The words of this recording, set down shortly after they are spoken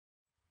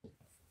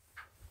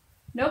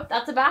Nope,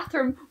 that's a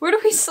bathroom. Where do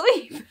we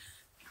sleep?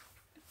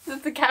 Is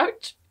it the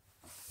couch?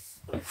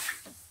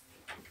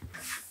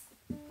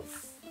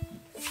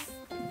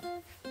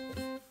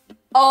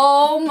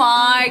 Oh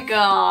my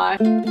god.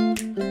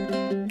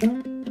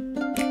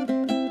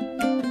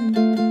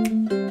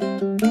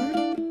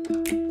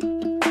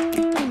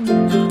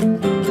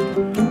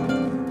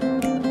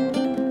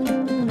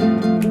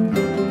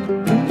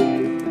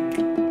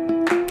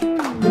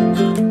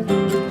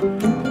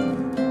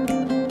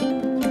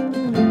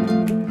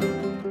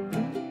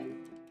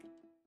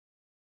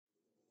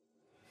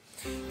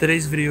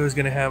 Today's video is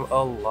going to have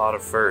a lot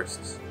of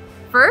firsts.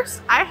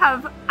 First, I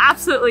have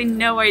absolutely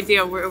no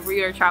idea where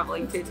we are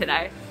traveling to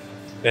today.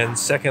 And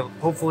second,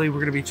 hopefully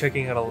we're going to be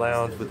checking out a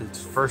lounge with its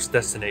first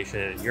destination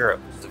in Europe.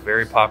 It's a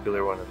very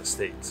popular one in the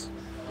States.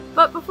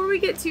 But before we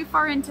get too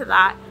far into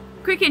that,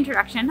 quick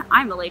introduction,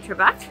 I'm Alaytra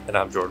Beck. And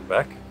I'm Jordan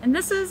Beck. And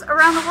this is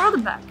Around the World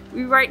in Beck.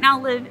 We right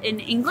now live in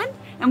England,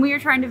 and we are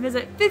trying to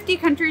visit 50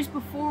 countries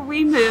before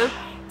we move.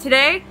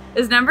 Today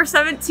is number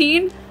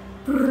 17.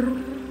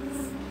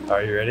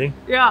 Are you ready?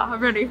 Yeah,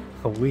 I'm ready.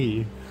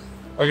 We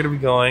are going to be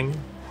going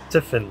to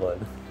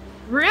Finland.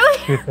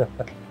 Really?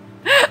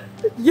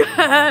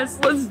 Yes,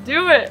 let's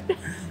do it.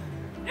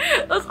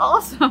 That's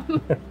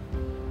awesome.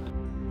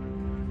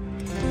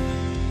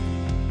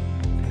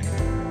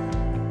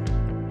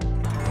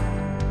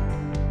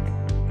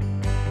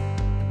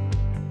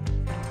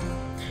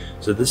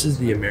 So this is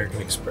the American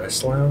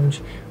Express Lounge,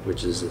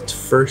 which is its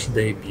first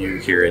debut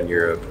here in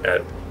Europe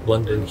at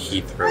London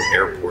Heathrow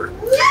Airport.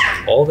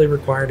 All they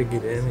require to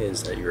get in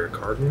is that you're a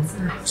card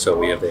member. So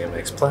we have the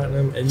Amex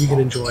Platinum, and you can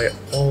enjoy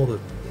all the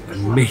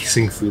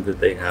amazing food that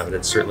they have, and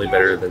it's certainly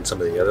better than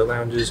some of the other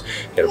lounges.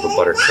 You have a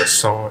butter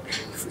croissant,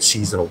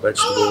 seasonal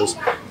vegetables,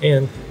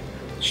 and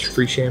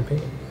free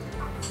champagne.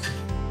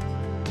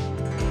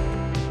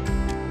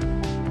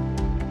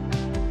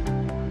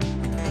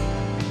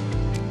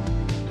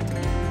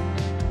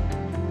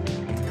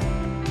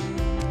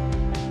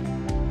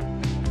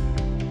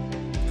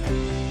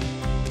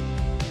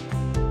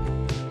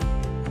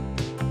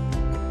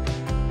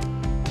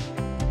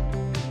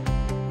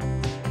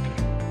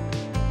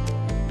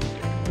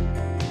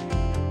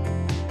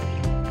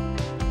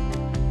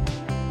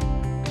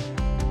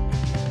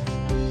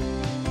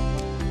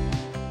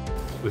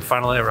 We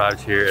finally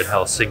arrived here in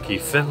Helsinki,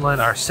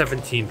 Finland, our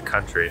 17th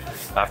country.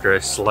 After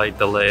a slight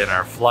delay in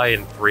our flight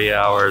in 3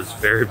 hours,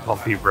 very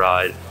bumpy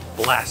ride,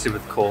 blasted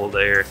with cold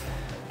air,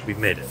 we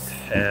made it.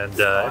 And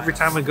every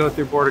time we go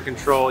through border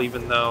control,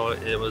 even though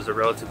it was a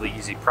relatively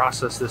easy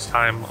process this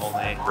time,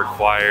 only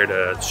required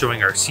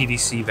showing our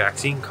CDC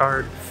vaccine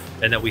card,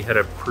 and that we had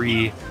a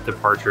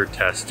pre-departure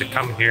test to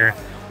come here.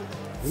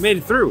 We made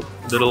it through,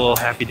 did a little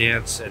happy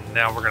dance, and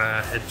now we're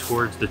gonna head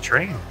towards the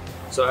train.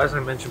 So as I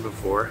mentioned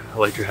before,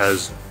 Alaytra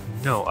has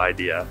no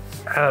idea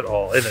at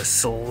all, in the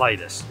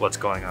slightest, what's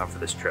going on for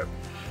this trip.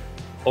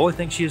 Only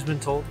thing she has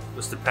been told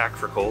was to pack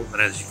for cold, and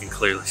as you can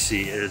clearly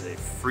see, it is a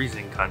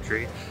freezing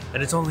country,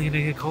 and it's only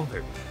gonna get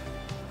colder.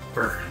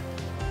 Brr.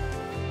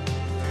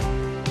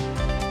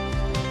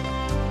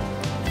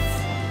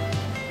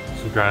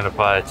 So trying to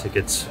buy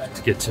tickets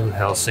to get to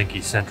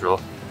Helsinki Central.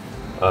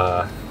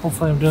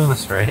 Hopefully I'm doing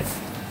this right.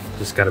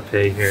 Just gotta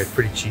pay here, it's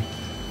pretty cheap.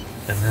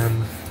 And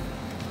then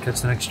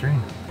catch the next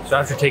train. So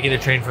after taking the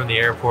train from the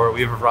airport,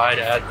 we've arrived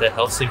at the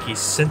Helsinki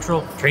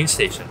Central train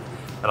station.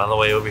 And on the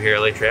way over here,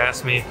 Alaytra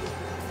asked me,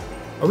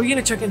 are we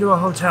gonna check into a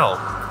hotel?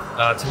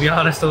 To be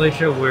honest,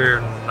 Alaytra, we're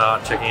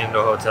not checking into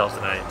a hotel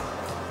tonight.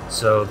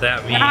 So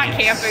that means— We're not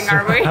camping,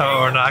 are we?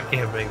 No, we're not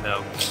camping,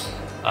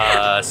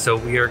 no. So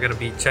we are gonna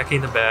be checking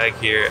the bag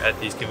here at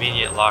these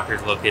convenient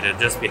lockers located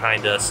just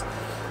behind us.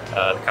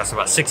 It costs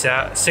about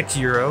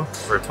 €6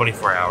 for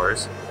 24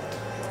 hours.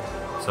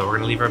 So we're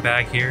gonna leave our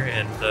bag here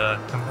and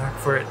come back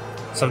for it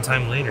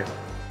sometime later.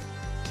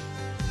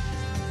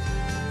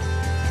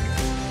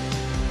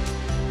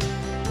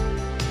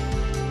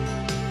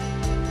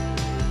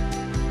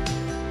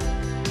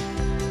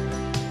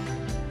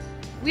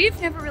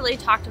 We've never really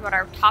talked about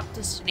our top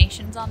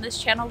destinations on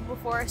this channel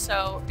before,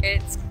 so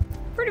it's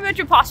pretty much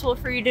impossible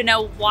for you to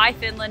know why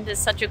Finland is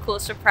such a cool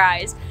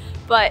surprise.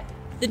 But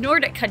the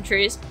Nordic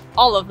countries,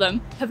 all of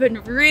them, have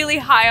been really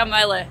high on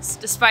my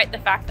list, despite the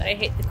fact that I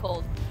hate the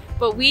cold.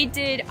 But we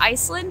did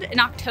Iceland in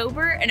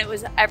October, and it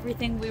was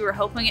everything we were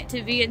hoping it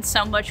to be and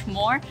so much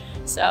more.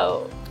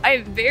 So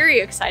I'm very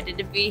excited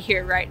to be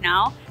here right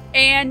now,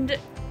 and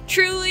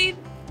truly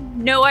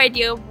no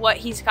idea what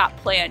he's got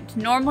planned.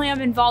 Normally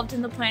I'm involved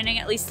in the planning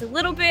at least a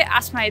little bit,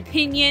 ask my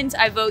opinions,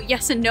 I vote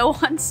yes and no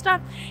on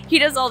stuff. He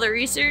does all the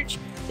research.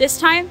 This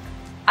time,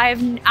 I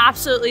have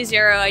absolutely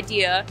zero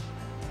idea.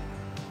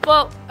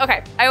 Well,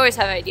 okay, I always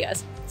have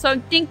ideas. So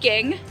I'm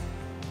thinking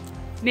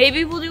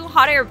maybe we'll do a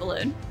hot air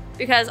balloon,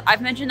 because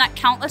I've mentioned that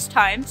countless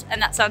times,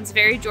 and that sounds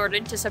very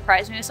Jordan to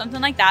surprise me with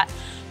something like that,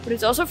 but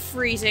it's also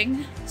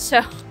freezing.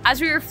 So as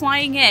we were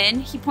flying in,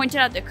 he pointed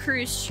out the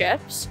cruise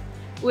ships,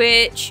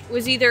 which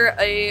was either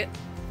a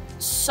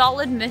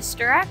solid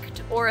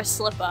misdirect or a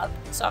slip up.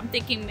 So I'm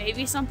thinking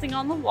maybe something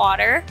on the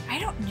water. I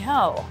don't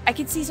know. I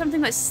could see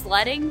something with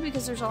sledding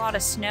because there's a lot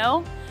of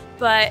snow,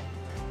 but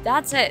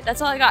that's it.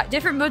 That's all I got.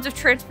 Different modes of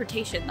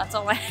transportation. That's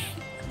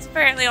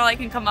apparently all I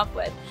can come up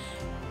with.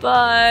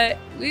 But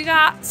we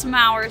got some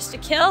hours to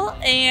kill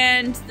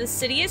and the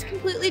city is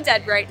completely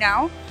dead right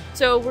now.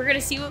 So we're gonna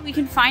see what we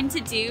can find to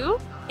do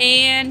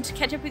and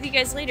catch up with you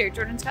guys later.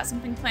 Jordan's got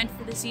something planned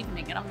for this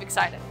evening and I'm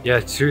excited. Yeah,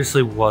 it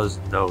seriously was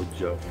no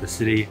joke. The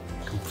city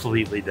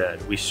completely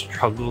dead. We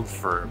struggled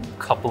for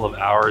a couple of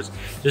hours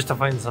just to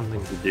find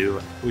something to do,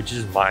 which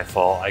is my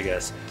fault, I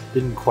guess.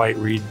 Didn't quite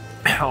read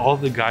all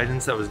the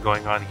guidance that was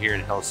going on here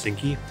in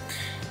Helsinki.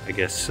 I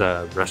guess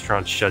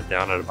restaurants shut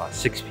down at about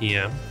 6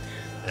 p.m.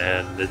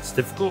 and it's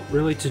difficult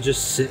really to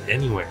just sit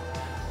anywhere.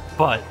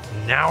 But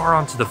now we're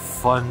on to the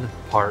fun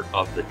part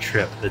of the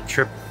trip. The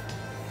trip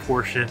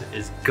portion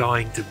is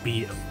going to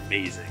be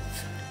amazing.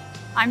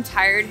 I'm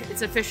tired.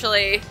 It's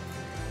officially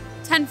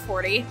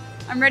 10:40.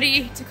 I'm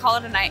ready to call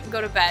it a night and go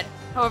to bed.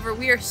 However,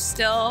 we are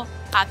still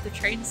at the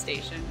train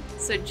station.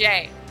 So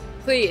Jay,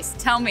 please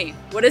tell me,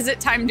 what is it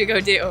time to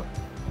go do?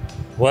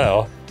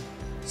 Well,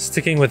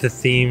 sticking with the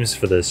themes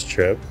for this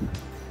trip.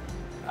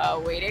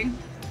 Waiting?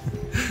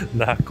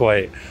 Not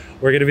quite.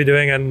 We're going to be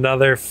doing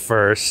another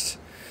first.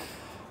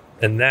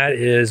 And that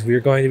is, we're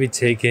going to be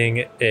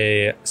taking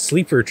a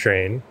sleeper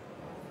train.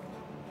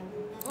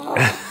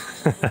 Okay.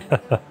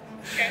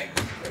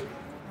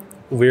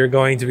 We're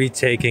going to be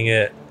taking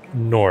it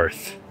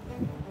north.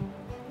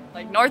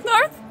 Like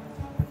north-north?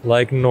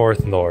 Like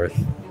north-north.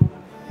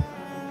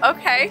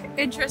 Okay,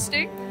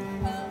 interesting.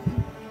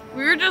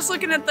 We were just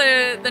looking at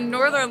the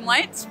Northern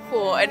Lights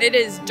pool and it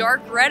is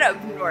dark red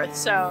up north,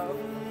 so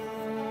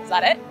is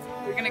that it?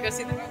 We're gonna go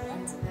see the Northern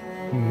Lights?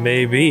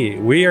 Maybe.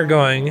 We are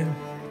going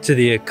to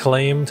the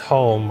acclaimed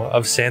home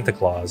of Santa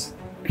Claus.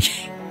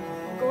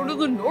 Go to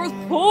the North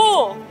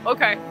Pole!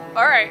 Okay,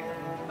 alright.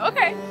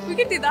 Okay, we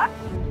can do that.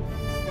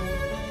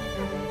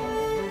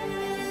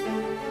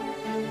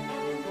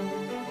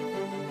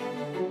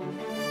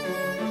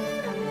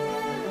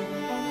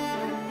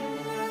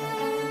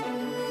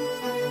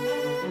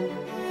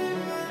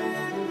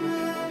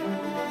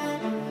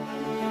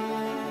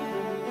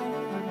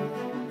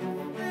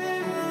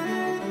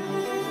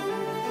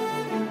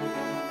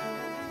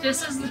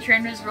 Just as the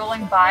train was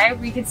rolling by,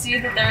 we could see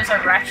that there's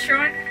a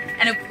restaurant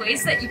and a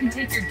place that you can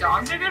take your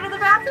dog to go to the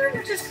bathroom,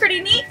 which is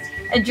pretty neat.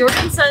 And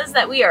Jordan says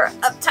that we are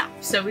up top,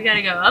 so we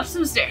gotta go up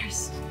some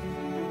stairs.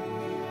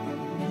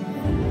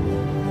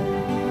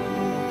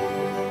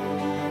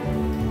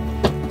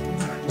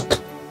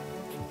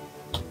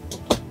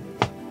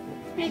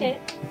 Made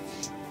it.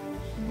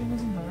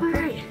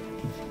 Alright.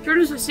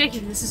 Jordan's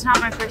mistaken, this is not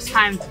my first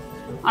time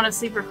on a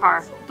sleeper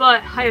car,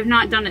 but I have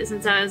not done it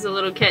since I was a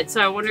little kid, so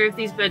I wonder if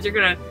these beds are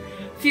gonna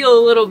feel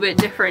a little bit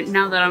different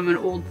now that I'm an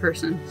old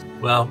person.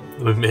 Well,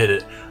 we made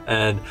it,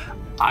 and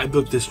I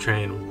booked this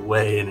train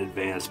way in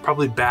advance,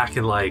 probably back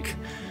in like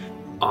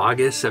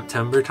August,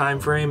 September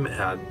timeframe.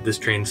 This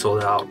train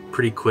sold out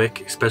pretty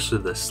quick, especially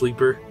the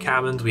sleeper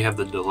cabins. We have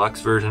the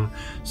deluxe version,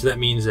 so that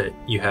means that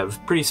you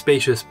have pretty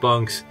spacious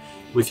bunks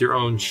with your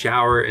own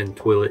shower and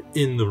toilet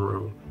in the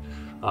room.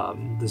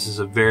 This is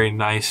a very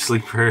nice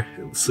sleeper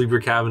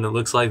cabin, it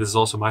looks like. This is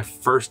also my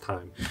first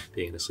time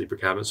being in a sleeper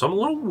cabin, so I'm a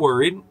little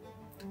worried.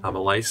 I'm a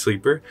light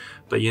sleeper,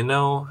 but you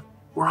know,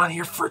 we're on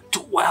here for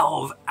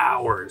 12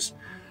 hours.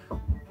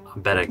 I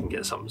bet I can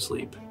get some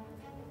sleep.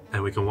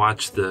 And we can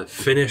watch the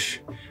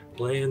Finnish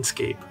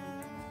landscape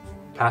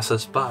pass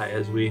us by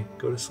as we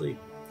go to sleep.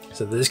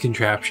 So this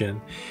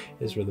contraption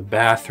is where the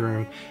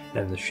bathroom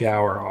and the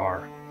shower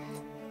are.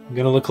 I'm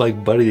gonna look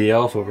like Buddy the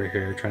Elf over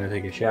here trying to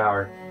take a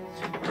shower.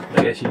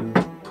 I guess you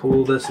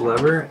pull this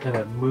lever and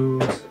it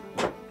moves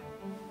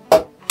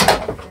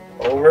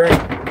over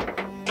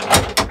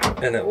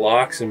and it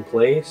locks in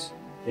place.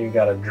 You've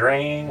got a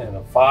drain and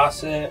a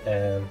faucet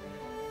and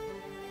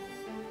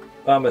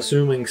I'm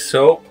assuming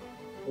soap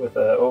with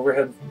an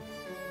overhead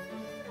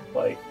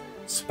like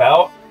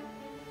spout.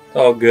 It's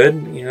all good,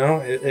 you know,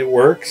 it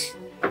works.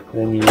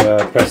 Then you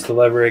press the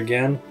lever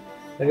again,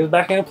 it goes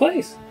back into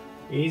place.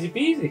 Easy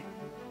peasy.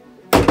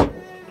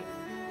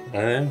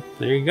 And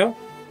there you go.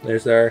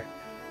 There's our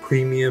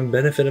premium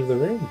benefit of the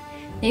room.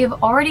 They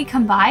have already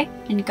come by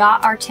and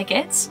got our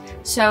tickets,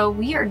 so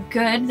we are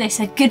good. They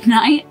said good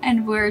night,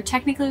 and we're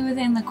technically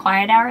within the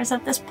quiet hours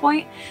at this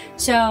point.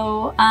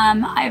 So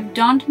I've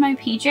donned my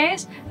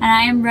PJs, and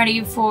I am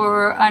ready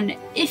for an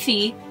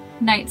iffy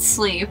night's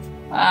sleep.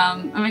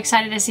 I'm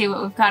excited to see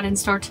what we've got in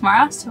store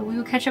tomorrow, so we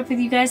will catch up with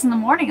you guys in the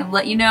morning and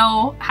let you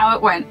know how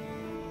it went.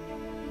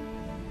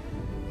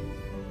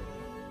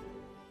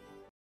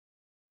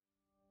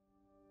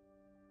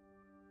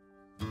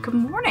 Good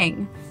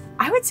morning.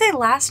 I would say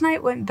last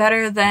night went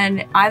better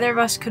than either of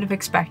us could have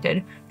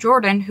expected.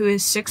 Jordan, who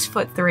is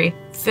 6'3",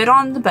 fit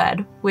on the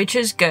bed, which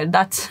is good.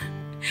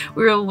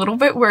 We were a little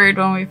bit worried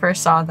when we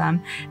first saw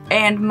them.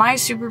 And my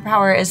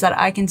superpower is that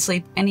I can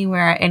sleep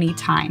anywhere at any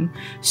time.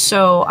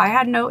 So I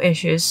had no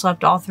issues,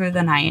 slept all through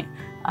the night.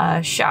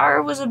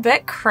 Shower was a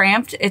bit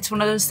cramped. It's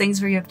one of those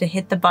things where you have to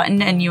hit the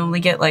button and you only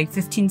get like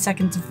 15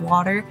 seconds of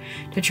water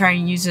to try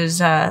and use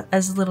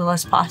as little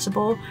as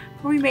possible.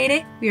 But we made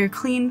it. We are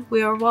clean.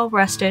 We are well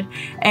rested.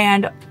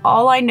 And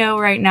all I know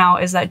right now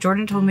is that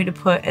Jordan told me to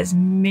put as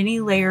many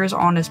layers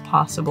on as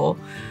possible,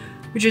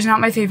 which is not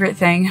my favorite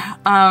thing.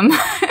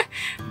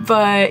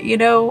 But you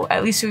know,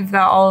 at least we've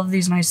got all of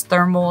these nice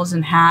thermals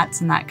and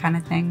hats and that kind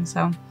of thing.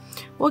 So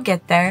we'll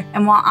get there.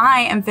 And while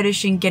I am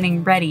finishing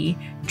getting ready,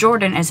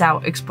 Jordan is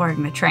out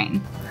exploring the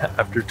train.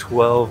 After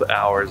 12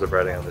 hours of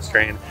riding on this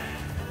train,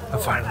 I'm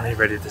finally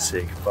ready to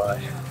say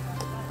goodbye.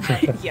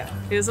 Yeah,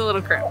 it was a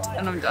little cramped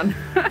and I'm done.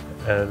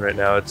 And right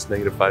now it's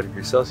 -5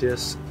 degrees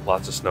Celsius,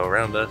 lots of snow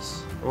around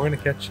us. We're gonna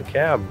catch a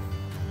cab.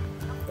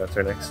 That's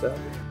our next step.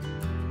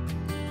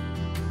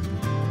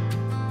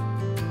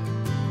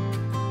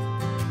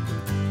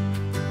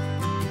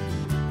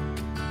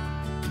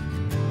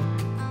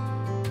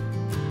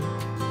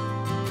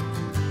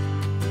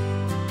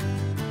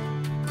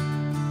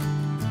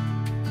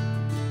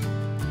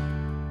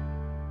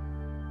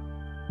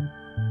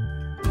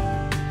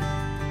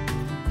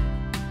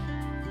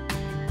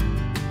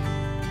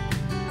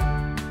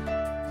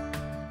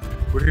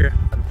 We're here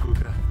at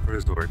Apukka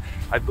Resort.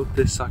 I booked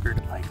this sucker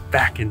like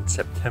back in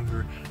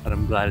September, and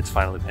I'm glad it's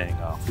finally paying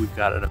off. We've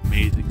got an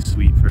amazing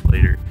suite for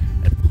later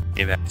and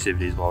game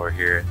activities while we're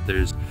here.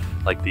 There's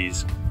like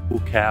these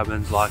cool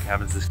cabins, log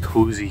cabins, this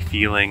cozy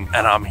feeling,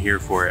 and I'm here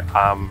for it.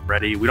 I'm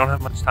ready. We don't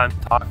have much time to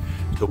talk,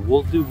 so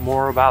we'll do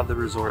more about the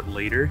resort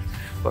later.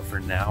 But for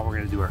now, we're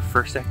gonna do our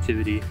first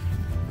activity,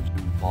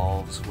 which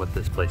involves what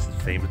this place is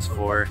famous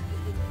for.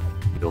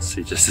 You'll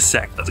see just a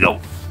sec. Let's go.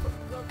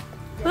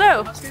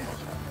 Hello.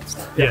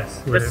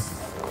 Yes.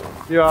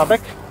 You are back?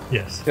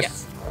 Yes.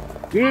 Yes.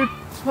 Good.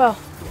 Well,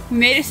 we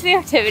made it to the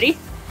activity.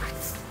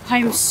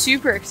 I'm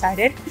super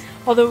excited.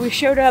 Although we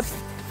showed up,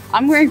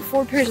 I'm wearing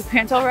 4 pairs of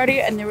pants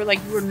already, and they were like,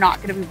 "We're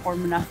not gonna be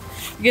warm enough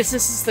because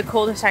this is the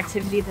coldest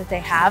activity that they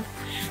have."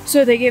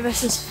 So they gave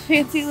us this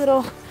fancy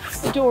little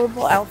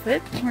adorable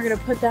outfit. We're gonna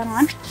put that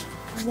on,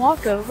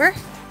 walk over,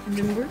 and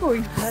then we're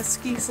going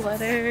husky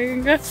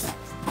sledding.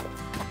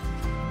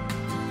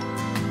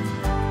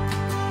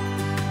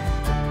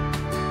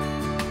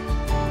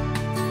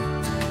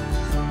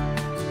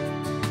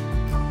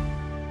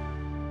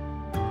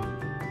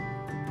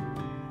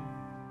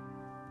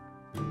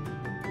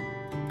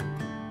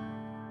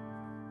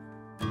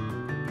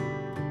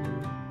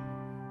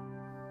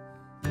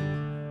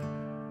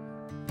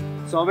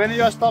 So when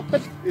you are stopped,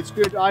 it's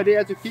good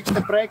idea to kick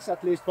the brakes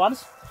at least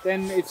once,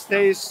 then it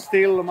stays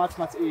still much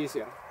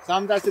easier.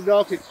 Sometimes the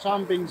dog is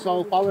jumping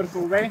so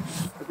powerful way,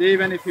 but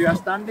even if you are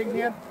standing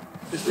here,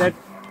 the sled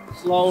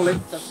slowly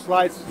just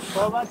slides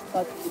forward,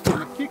 but if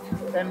you kick,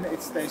 then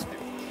it stays still.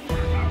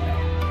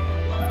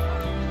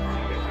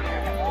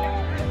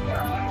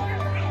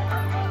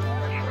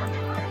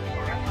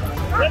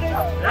 Ready?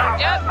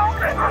 Yep.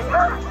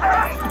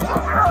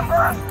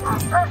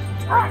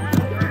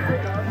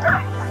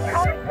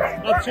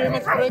 Not too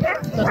much brake.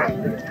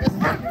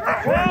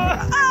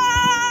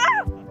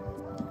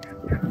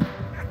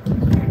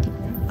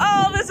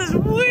 Oh, this is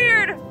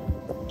weird.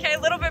 Okay, a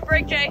little bit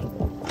brake, Jay.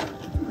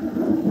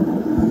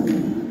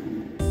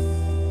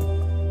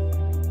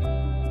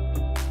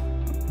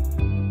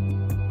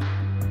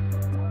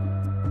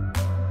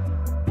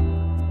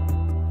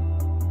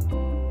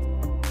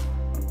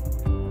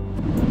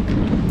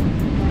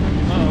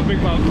 Oh,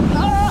 big bump.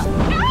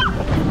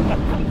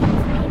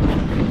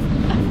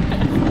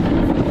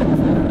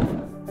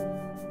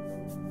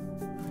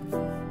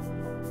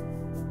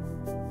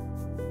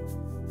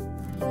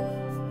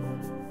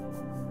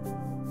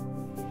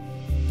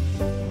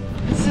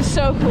 This is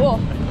so cool.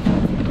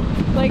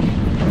 Like,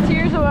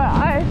 tears of my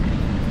eyes.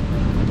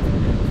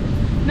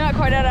 Not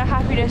quite out of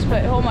happiness,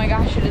 but oh my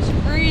gosh, it is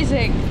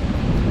freezing.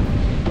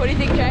 What do you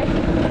think, Jay?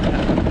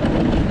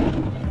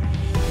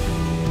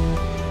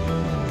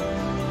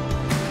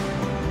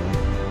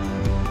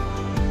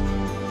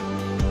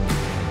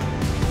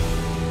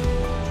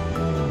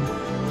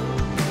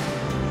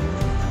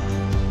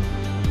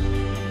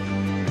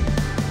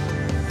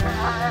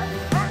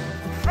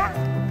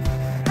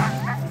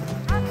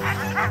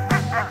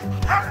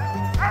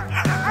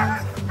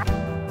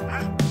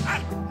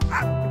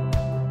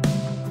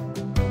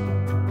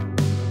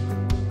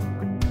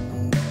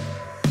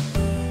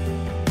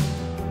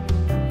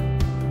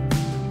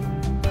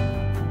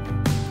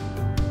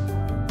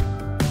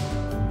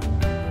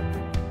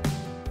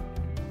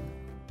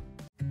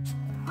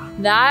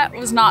 That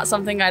was not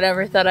something I'd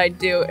ever thought I'd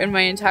do in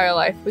my entire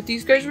life. But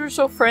these guys were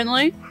so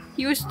friendly.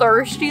 He was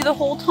thirsty the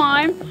whole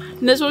time.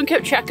 And this one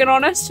kept checking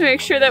on us to make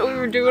sure that we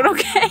were doing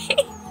okay.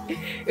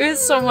 It was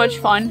so much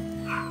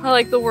fun. I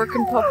like the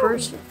working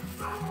puppers.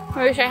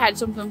 I wish I had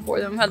something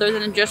for them other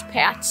than just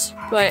pats.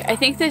 But I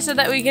think they said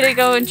that we get to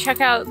go and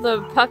check out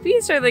the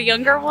puppies or the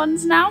younger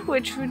ones now,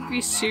 which would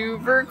be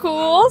super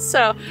cool.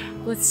 So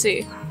let's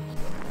see.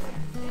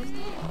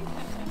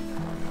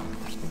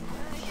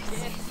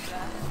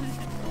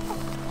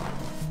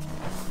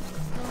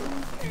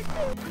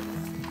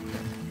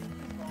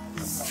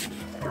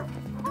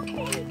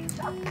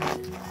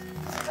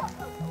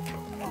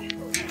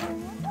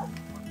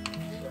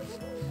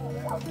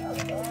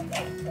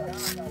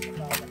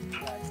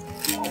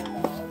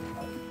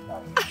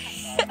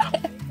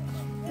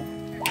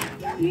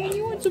 Man,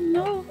 you want some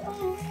love?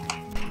 Oh.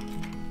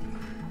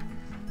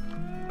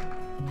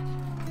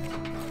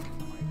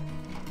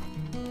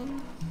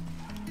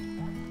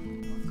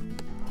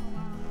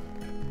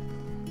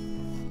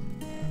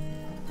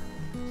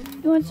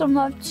 You want some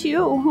love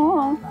too,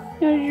 huh? Now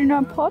that you're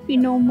not a puppy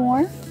no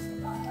more.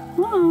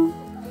 Huh?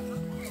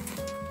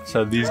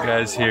 So these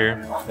guys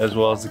here, as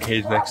well as the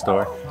cage next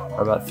door,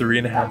 are about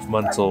 3.5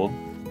 months old.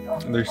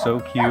 And they're so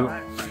cute.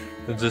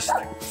 I just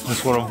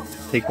want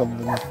to take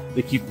them.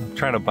 They keep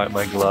trying to bite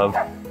my glove.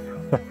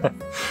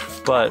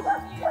 But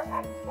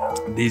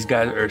these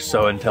guys are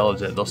so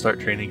intelligent. They'll start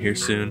training here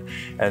soon,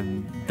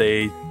 and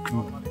they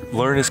can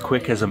learn as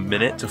quick as a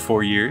minute to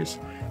 4 years.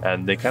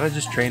 And they kind of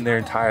just train their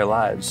entire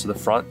lives. So the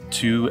front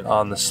two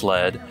on the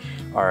sled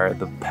are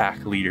the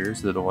pack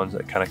leaders. They're the ones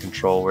that kind of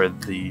control where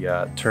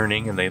the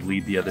turning, and they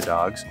lead the other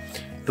dogs.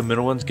 The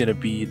middle one's gonna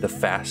be the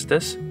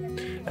fastest,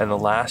 and the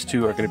last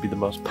two are gonna be the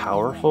most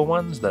powerful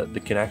ones that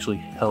can actually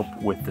help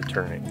with the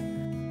turning.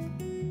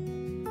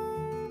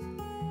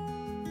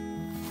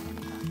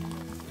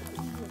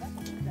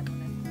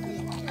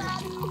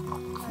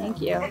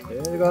 Thank you.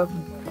 There you go.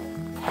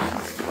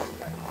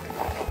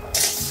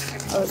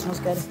 Oh, it smells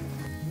good.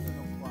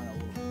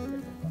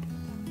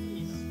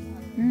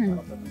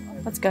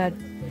 That's good.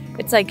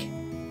 It's like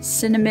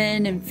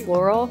cinnamon and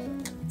floral.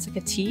 It's like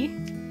a tea.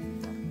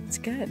 It's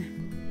good.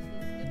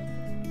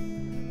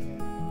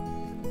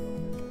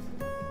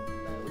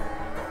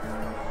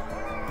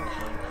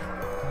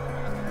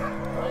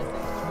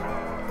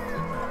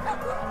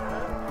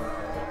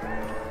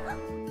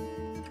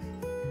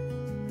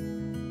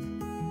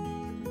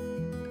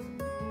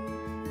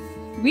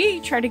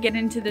 We tried to get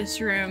into this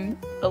room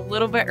a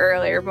little bit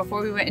earlier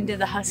before we went into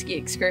the Husky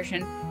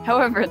excursion.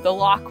 However, the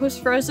lock was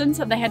frozen,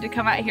 so they had to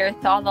come out here,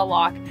 thaw the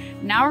lock.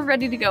 Now we're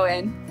ready to go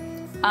in.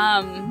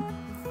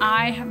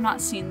 I have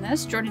not seen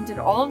this. Jordan did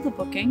all of the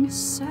booking,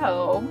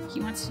 so he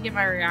wants to get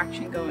my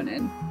reaction going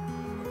in.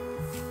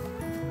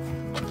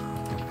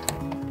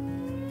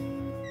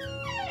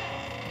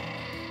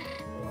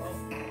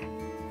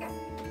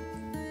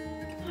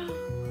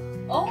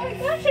 Oh my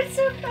gosh, it's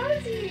so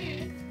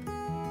cozy!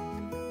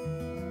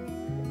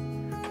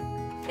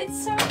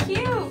 It's so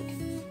cute!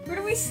 Where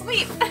do we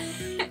sleep?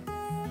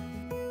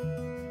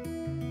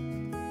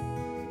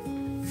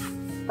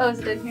 Oh, is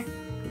it in here?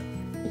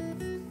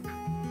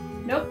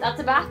 Nope, that's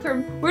a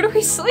bathroom. Where do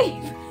we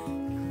sleep?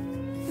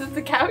 Is it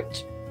the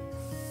couch?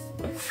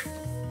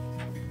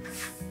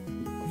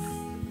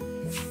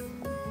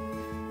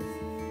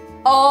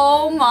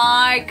 Oh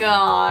my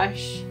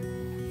gosh.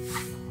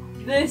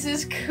 This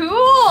is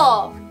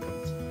cool!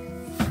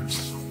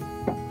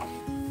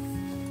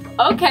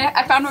 Okay,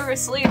 I found where we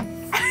sleep.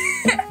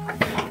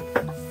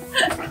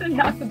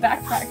 Knock the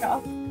backpack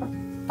off.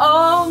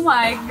 Oh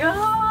my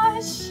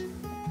gosh!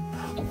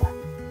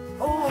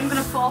 Oh, I'm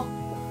gonna fall.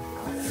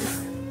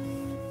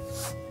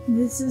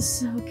 This is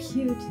so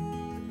cute.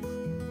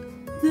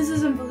 This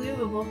is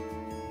unbelievable.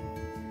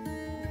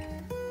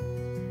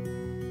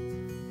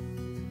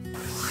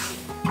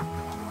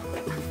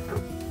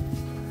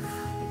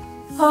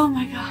 Oh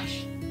my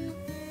gosh.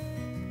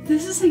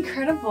 This is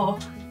incredible.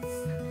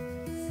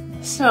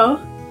 So,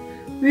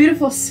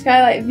 beautiful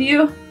skylight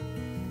view.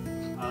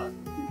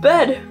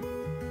 Bed.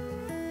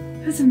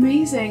 That's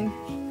amazing.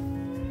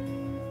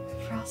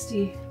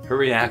 Frosty. Her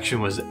reaction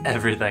was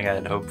everything I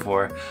had hoped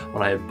for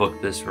when I had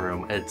booked this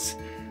room. It's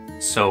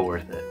so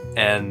worth it.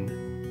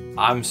 And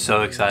I'm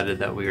so excited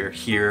that we are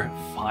here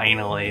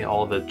finally.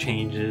 All the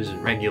changes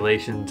and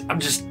regulations.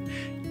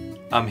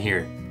 I'm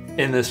here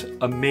in this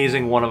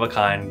amazing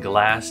one-of-a-kind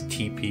glass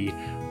teepee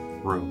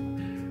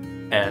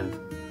room. And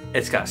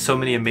it's got so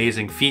many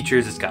amazing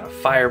features. It's got a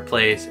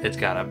fireplace, it's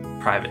got a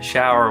private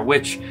shower,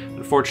 which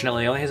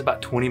unfortunately only has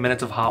about 20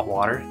 minutes of hot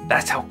water.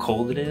 That's how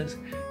cold it is.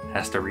 It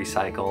has to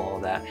recycle all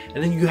that.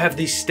 And then you have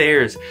these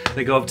stairs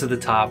that go up to the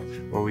top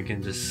where we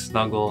can just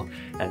snuggle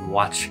and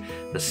watch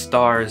the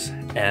stars.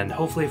 And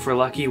hopefully, if we're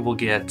lucky, we'll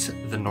get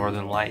the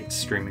northern lights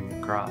streaming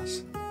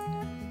across.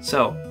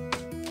 So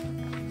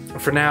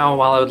for now,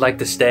 while I would like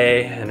to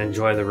stay and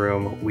enjoy the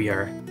room, we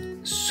are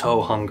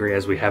so hungry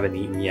as we haven't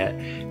eaten yet.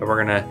 And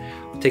we're gonna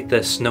take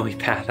the snowy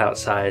path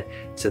outside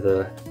to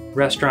the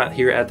restaurant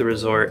here at the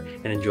resort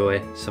and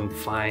enjoy some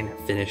fine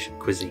Finnish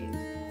cuisine.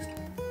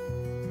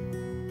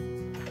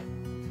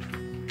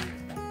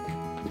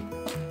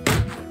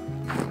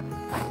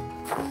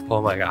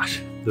 Oh my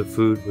gosh, the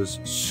food was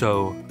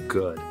so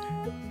good.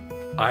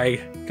 I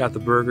got the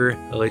burger,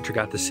 Alaytra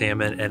got the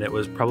salmon, and it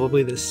was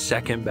probably the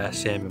second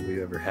best salmon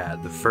we've ever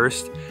had. The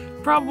first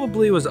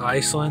probably was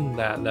Iceland.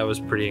 That was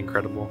pretty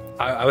incredible.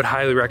 I would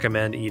highly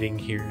recommend eating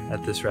here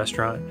at this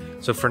restaurant.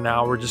 So for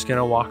now, we're just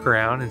gonna walk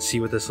around and see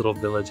what this little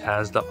village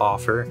has to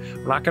offer.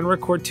 We're not gonna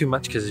record too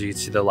much because you can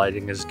see the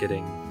lighting is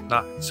getting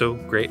not so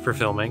great for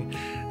filming.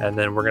 And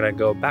then we're gonna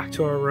go back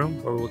to our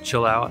room where we'll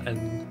chill out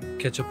and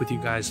catch up with you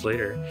guys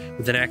later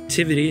with an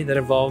activity that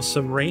involves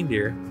some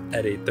reindeer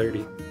at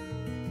 8:30.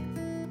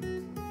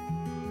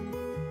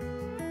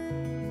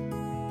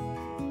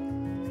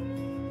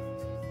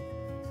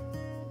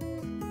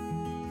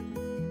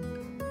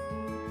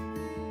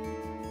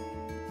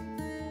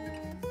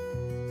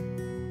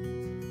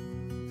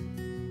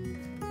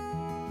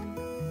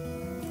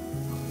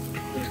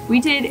 we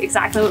did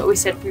exactly what we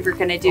said we were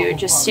gonna do.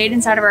 Just stayed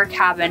inside of our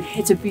cabin.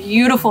 It's a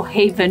beautiful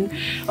haven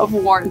of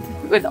warmth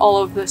with all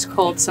of this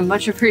cold, so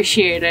much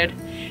appreciated.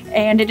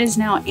 And it is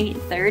now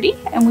 8:30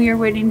 and we are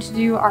waiting to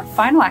do our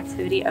final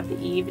activity of the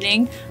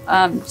evening.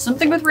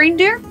 Something with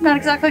reindeer, not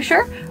exactly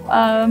sure.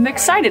 I'm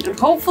excited.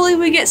 Hopefully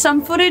we get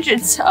some footage.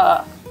 It's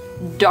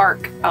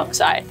dark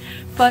outside,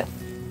 but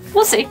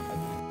we'll see.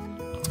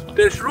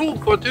 There's room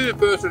for 2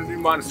 persons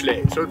in one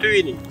sleigh, so 2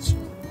 in each.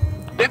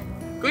 Yep,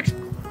 good.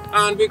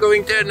 And we're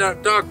going there in a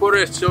dark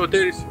forest, so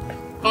there is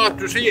hard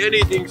to see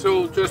anything,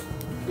 so just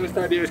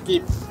idea is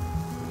keep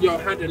your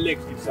hand and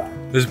legs inside.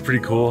 This is pretty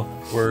cool.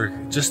 We're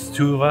just the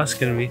 2 of us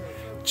gonna be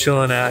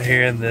chilling out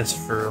here in this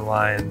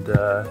fur-lined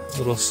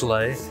little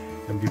sleigh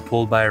and be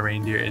pulled by a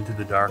reindeer into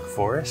the dark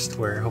forest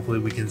where hopefully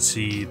we can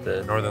see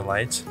the northern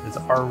lights. It's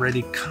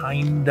already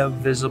kind of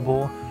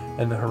visible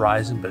in the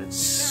horizon, but it's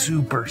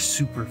super,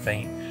 super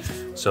faint.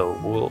 So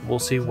we'll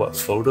see what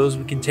photos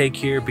we can take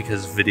here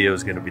because video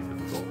is gonna be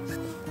difficult.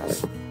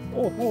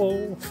 Oh,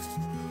 hello.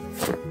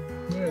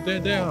 Yeah, there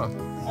they are.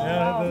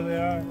 Yeah, there they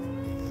are.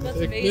 That's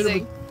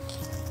amazing.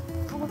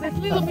 Oh, there's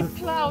a little bit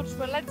clouds,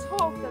 but let's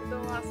hope that the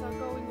ones are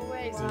going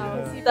away. So Yeah.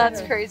 we'll see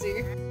That's better.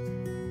 crazy.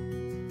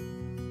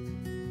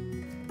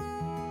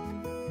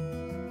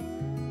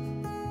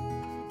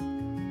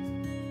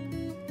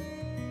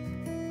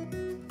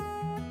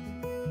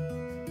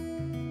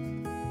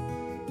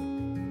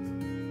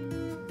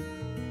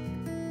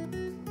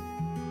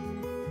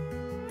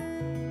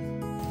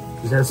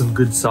 It has some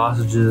good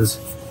sausages,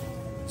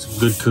 some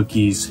good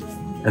cookies,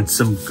 and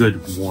some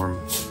good warm,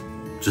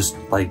 just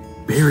like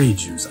berry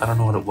juice. I don't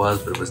know what it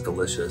was, but it was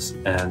delicious.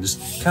 And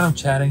just kind of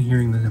chatting,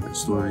 hearing the different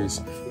stories,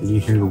 and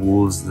you hear the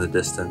wolves in the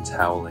distance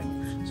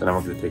howling. So now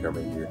we're gonna take our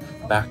reindeer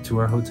back to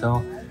our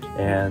hotel,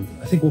 and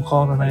I think we'll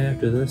call it a night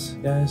after this,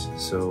 guys.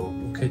 So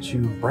we'll catch you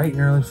bright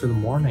and early for the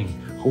morning.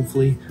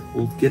 Hopefully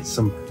we'll get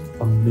some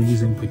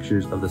amazing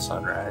pictures of the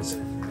sunrise.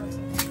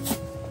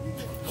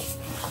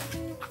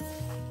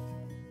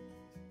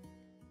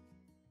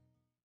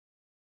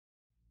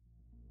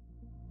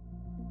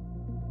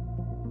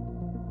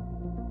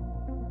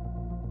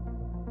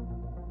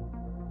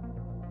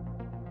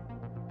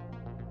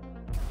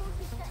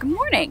 Good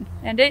morning,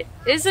 and it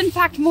is in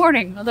fact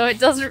morning, although it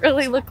doesn't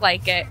really look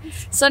like it.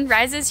 Sun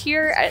rises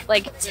here at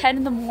like 10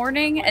 in the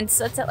morning and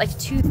sets at like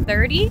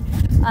 2:30,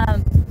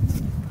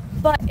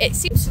 but it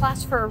seems to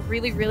last for a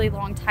really, really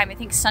long time. I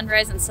think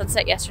sunrise and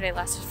sunset yesterday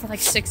lasted for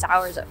like 6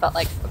 hours. It felt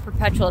like a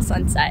perpetual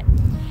sunset.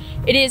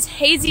 It is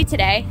hazy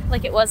today,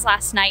 like it was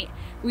last night.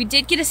 We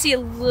did get to see a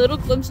little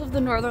glimpse of the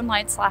northern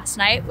lights last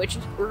night, which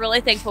we're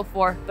really thankful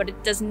for, but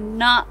it does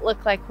not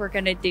look like we're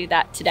gonna do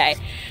that today.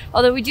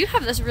 Although we do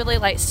have this really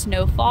light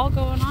snowfall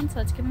going on,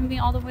 so it's giving me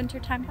all the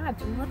wintertime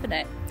vibes. I'm loving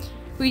it.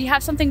 We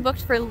have something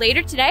booked for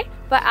later today,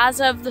 but as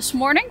of this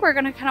morning, we're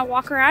gonna kind of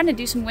walk around and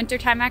do some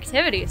wintertime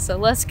activities, so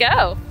let's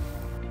go.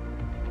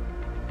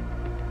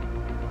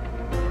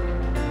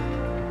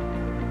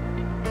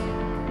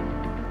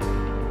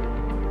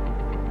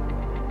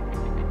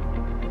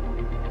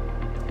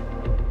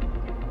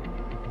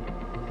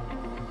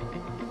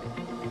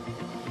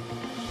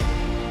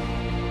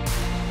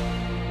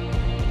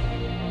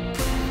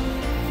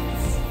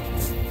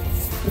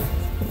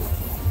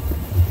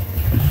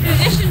 In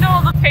addition to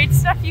all the paid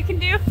stuff you can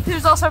do,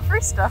 there's also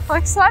free stuff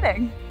like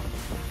sledding.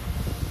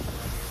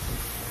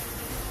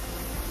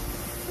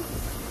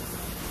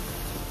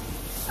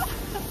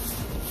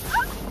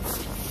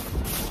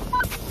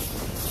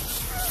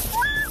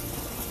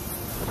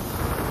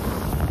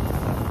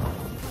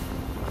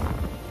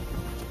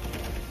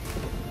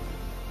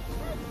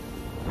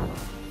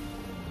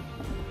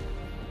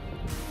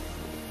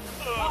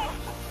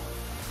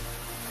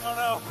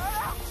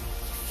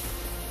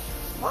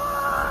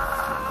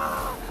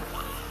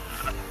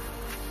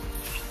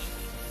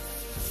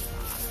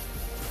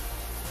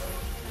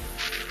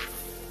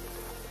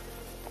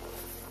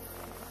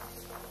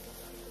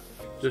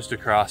 Just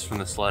across from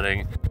the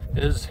sledding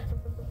is,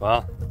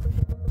 well,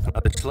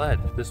 another sled.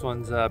 This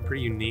one's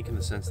pretty unique in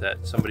the sense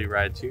that somebody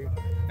rides here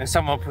and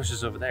someone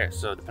pushes over there.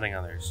 So depending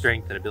on their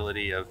strength and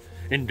ability of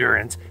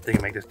endurance, they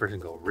can make this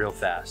person go real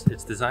fast.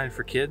 It's designed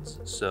for kids,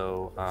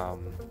 so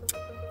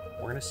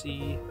we're gonna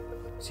see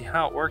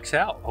how it works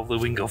out. Hopefully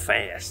we can go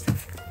fast.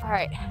 All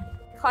right,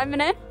 climbing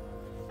in.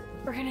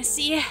 We're gonna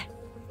see if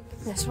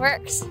this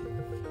works.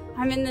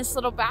 I'm in this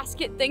little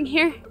basket thing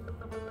here,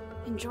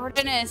 and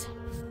Jordan is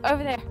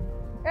over there.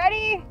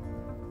 Ready?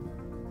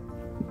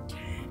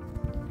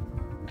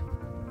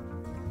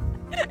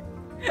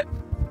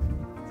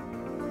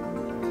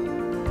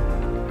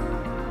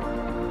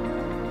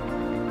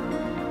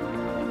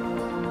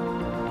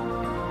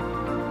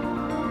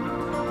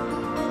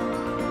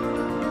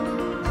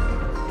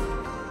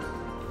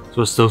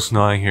 So it's still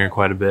snowing here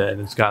quite a bit and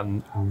it's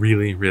gotten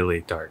really, really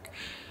dark.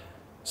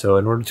 So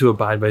in order to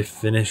abide by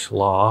Finnish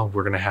law,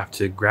 we're gonna have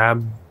to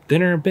grab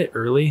dinner a bit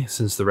early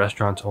since the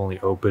restaurant's only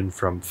open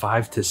from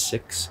 5 to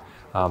 6.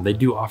 They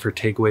do offer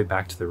takeaway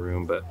back to the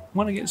room, but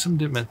want to get some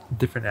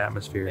different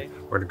atmosphere.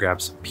 We're gonna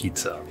grab some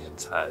pizza on the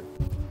inside.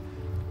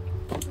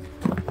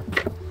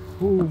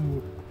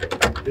 Ooh,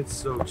 it's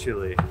so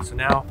chilly. So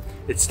now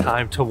it's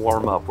time to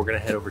warm up. We're gonna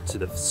head over to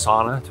the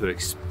sauna to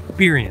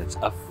experience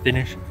a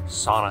Finnish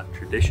sauna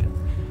tradition,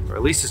 or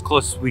at least as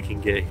close as we can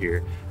get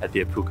here at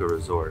the Apukka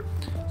Resort.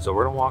 So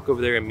we're gonna walk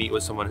over there and meet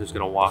with someone who's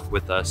gonna walk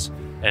with us,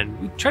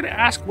 and we try to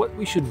ask what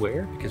we should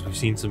wear because we've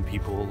seen some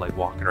people like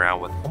walking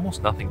around with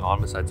almost nothing on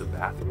besides a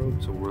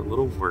bathrobe, so we're a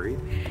little worried.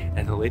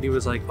 And the lady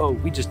was like, oh,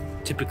 we just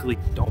typically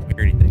don't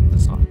wear anything in the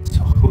sauna.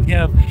 So we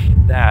have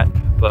that,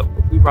 but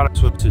we brought a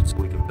swimsuit so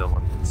we can film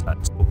on the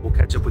inside. So we'll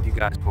catch up with you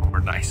guys when we're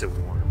nice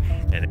and warm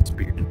and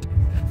experience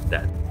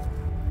that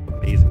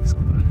amazing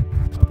sauna.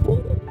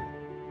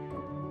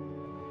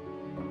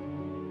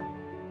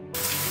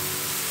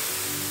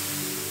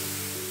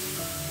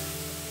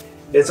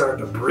 It's hard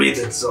to breathe,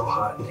 it's so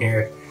hot in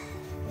here.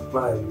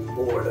 My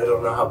lord, I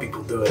don't know how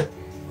people do it.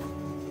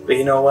 But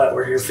you know what,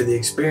 we're here for the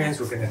experience.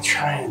 We're gonna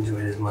try and enjoy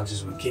it as much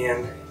as we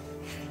can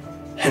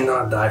and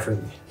not die from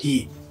the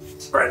heat.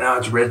 Right now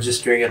it's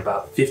registering at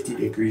about 50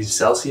 degrees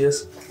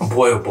Celsius.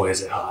 Boy, oh boy,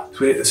 is it hot.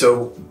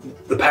 So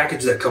the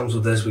package that comes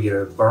with this, we get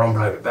our own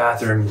private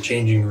bathroom,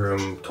 changing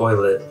room,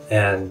 toilet,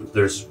 and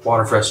there's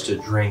water for us to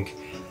drink,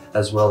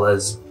 as well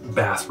as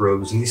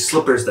bathrobes and these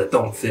slippers that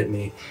don't fit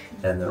me.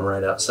 And then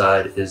right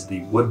outside is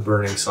the wood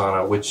burning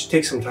sauna, which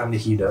takes some time to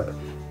heat up,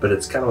 but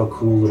it's kind of a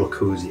cool little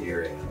cozy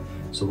area.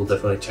 So we'll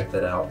definitely check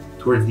that out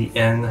towards the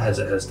end as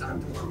it has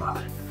time to warm up.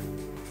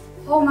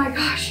 Oh my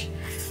gosh,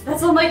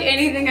 that's unlike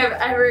anything I've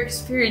ever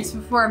experienced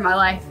before in my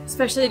life,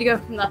 especially to go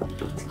from the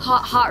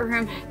hot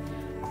room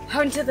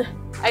out into the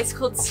ice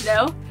cold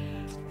snow.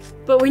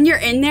 But when you're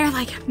in there,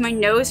 like, my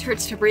nose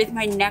hurts to breathe,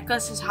 my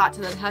necklace is hot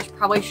to the touch.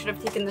 Probably should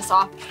have taken this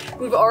off.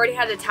 We've already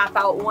had to tap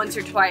out once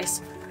or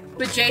twice.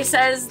 But Jay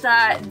says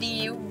that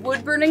the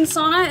wood burning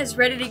sauna is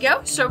ready to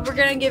go, so we're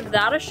gonna give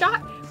that a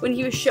shot. When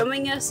he was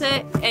showing us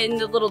it in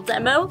the little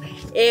demo,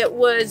 it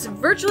was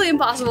virtually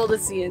impossible to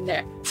see in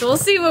there. So we'll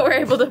see what we're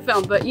able to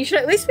film, but you should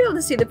at least be able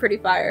to see the pretty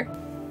fire.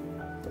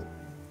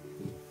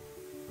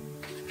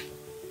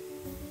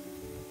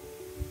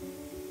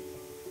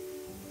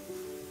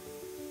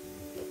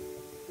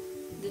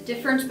 The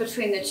difference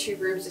between the two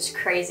rooms is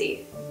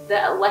crazy.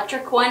 The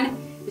electric one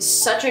is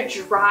such a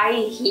dry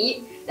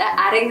heat that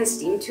adding the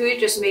steam to it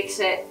just makes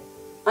it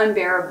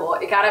unbearable.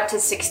 It got up to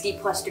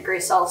 60+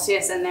 degrees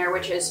Celsius in there,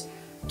 which is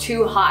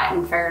too hot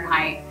in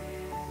Fahrenheit.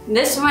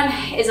 This one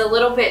is a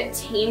little bit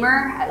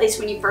tamer, at least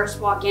when you first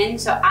walk in,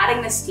 so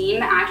adding the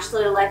steam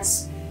actually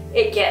lets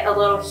it get a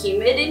little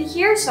humid in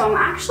here, so I'm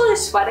actually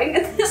sweating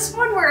in this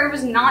one where I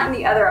was not in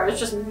the other. I was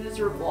just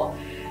miserable.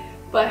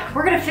 But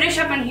we're gonna finish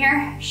up in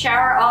here,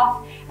 shower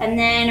off, and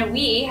then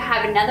we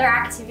have another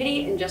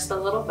activity in just a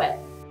little bit.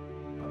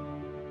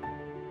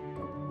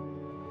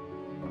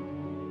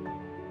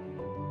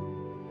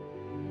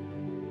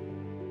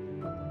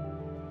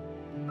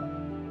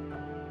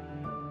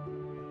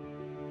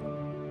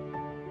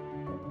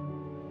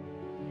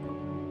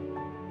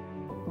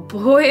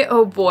 Boy,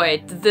 oh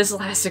boy, did this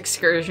last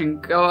excursion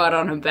go out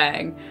on a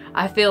bang.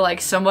 I feel like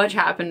so much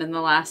happened in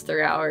the last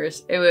 3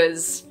 hours. It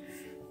was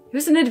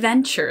an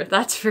adventure,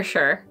 that's for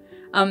sure.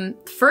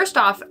 First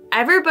off,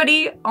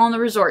 everybody on the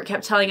resort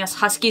kept telling us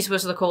Huskies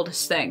was the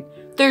coldest thing.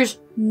 There's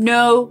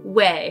no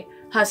way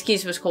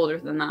Huskies was colder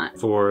than that.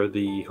 For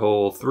the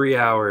whole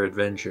 3-hour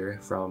adventure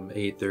from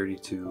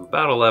 8:30 to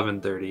about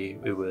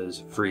 11:30, it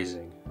was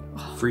freezing.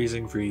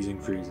 Freezing, freezing,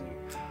 freezing.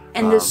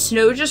 And the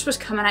snow just was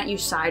coming at you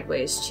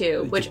sideways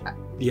too, which...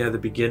 Yeah, the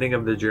beginning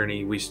of the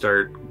journey, we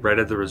start right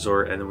at the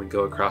resort and then we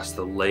go across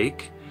the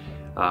lake.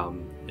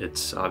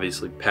 It's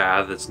obviously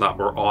path,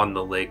 we're on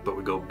the lake, but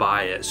we go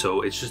by it.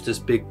 So it's just this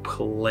big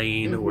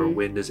plain where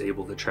wind is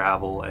able to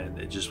travel and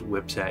it just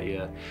whips at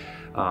you.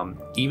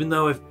 Even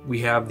though if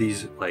we have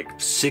these like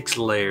 6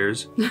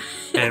 layers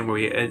and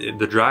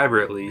the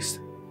driver at least,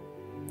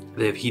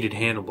 they have heated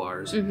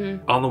handlebars.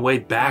 On the way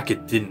back,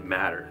 it didn't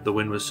matter. The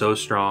wind was so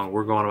strong.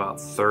 We're going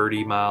about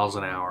 30 miles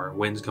an hour.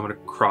 Wind's coming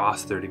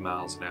across 30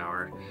 miles an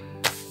hour.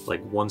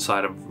 Like one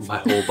side of my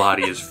whole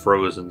body is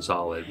frozen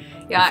solid.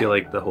 Yeah. I feel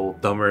like the whole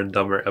Dumber and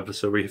Dumber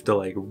episode where you have to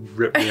like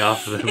rip me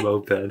off of the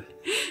moped.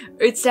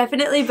 It's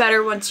definitely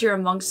better once you're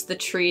amongst the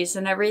trees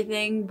and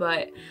everything,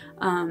 but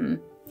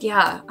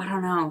yeah, I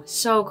don't know.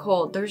 So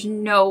cold. There's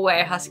no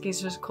way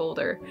Huskies was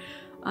colder.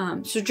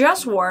 So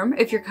dress warm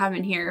if you're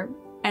coming here.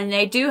 And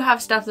they do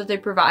have stuff that they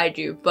provide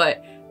you,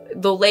 but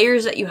the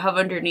layers that you have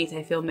underneath,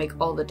 I feel, make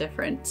all the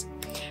difference.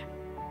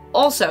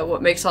 Also,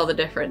 what makes all the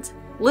difference?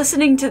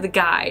 Listening to the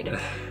guide.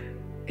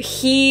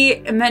 He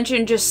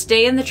mentioned just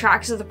stay in the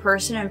tracks of the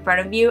person in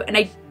front of you,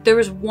 and there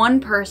was one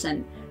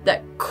person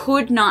that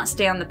could not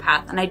stay on the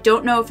path, and I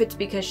don't know if it's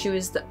because she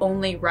was the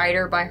only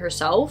rider by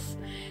herself,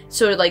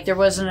 so like there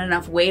wasn't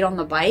enough weight on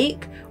the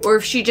bike, or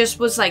if she just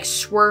was like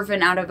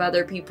swerving out of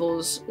other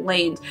people's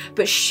lanes.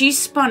 But she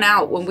spun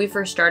out when we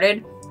first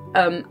started,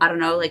 I don't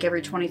know, like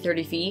every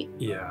 20-30 feet.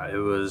 Yeah, it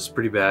was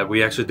pretty bad.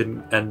 We actually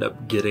didn't end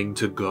up getting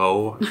to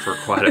go for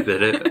quite a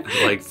bit.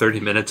 Like 30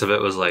 minutes of it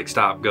was like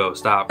stop, go,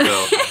 stop,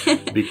 go.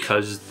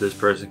 because this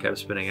person kept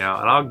spinning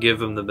out. And I'll give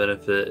them the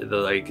benefit that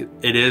like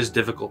it is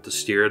difficult to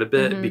steer it a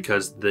bit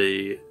because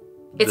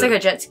it's like a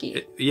jet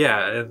ski.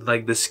 Yeah,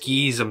 like the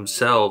skis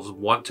themselves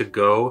want to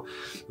go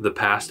the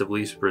path of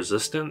least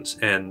resistance,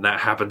 and that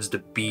happens to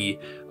be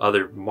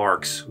other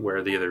marks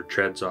where the other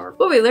treads are.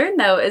 What we learned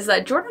though is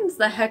that Jordan's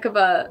the heck of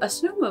a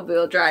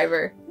snowmobile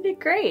driver. He did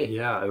great.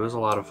 Yeah, it was a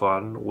lot of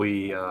fun.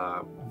 We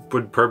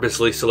would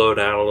purposely slow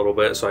down a little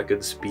bit so I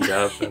could speed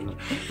up and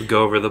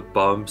go over the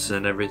bumps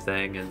and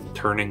everything, and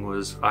turning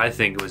was, I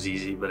think it was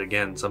easy, but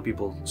again, some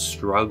people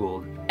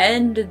struggled.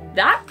 And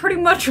that pretty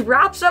much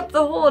wraps up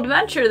the whole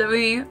adventure. That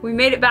we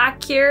made it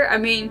back here. I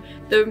mean,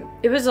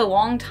 it was a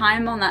long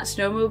time on that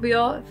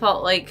snowmobile. It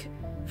felt like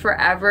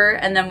forever,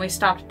 and then we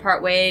stopped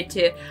part way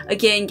to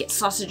again get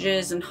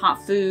sausages and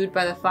hot food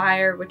by the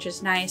fire, which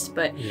is nice,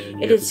 but yeah,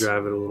 you have to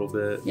drive it a little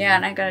bit. Yeah,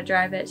 and I gotta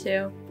drive it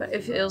too, but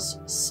it feels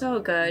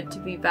so good to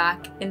be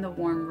back in the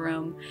warm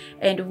room.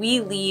 And we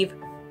leave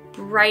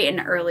bright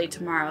and early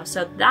tomorrow,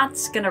 so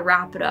that's gonna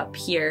wrap it up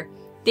here.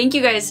 Thank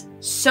you guys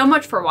so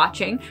much for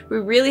watching. We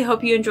really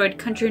hope you enjoyed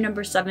country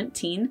number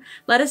 17.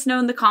 Let us know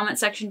in the comment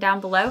section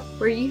down below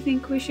where you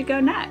think we should go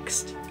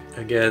next.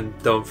 Again,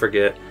 don't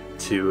forget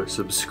to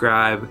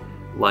subscribe,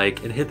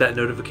 like, and hit that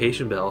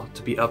notification bell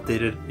to be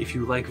updated if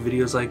you like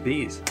videos like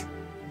these.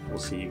 We'll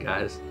see you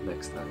guys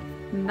next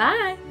time.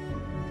 Bye!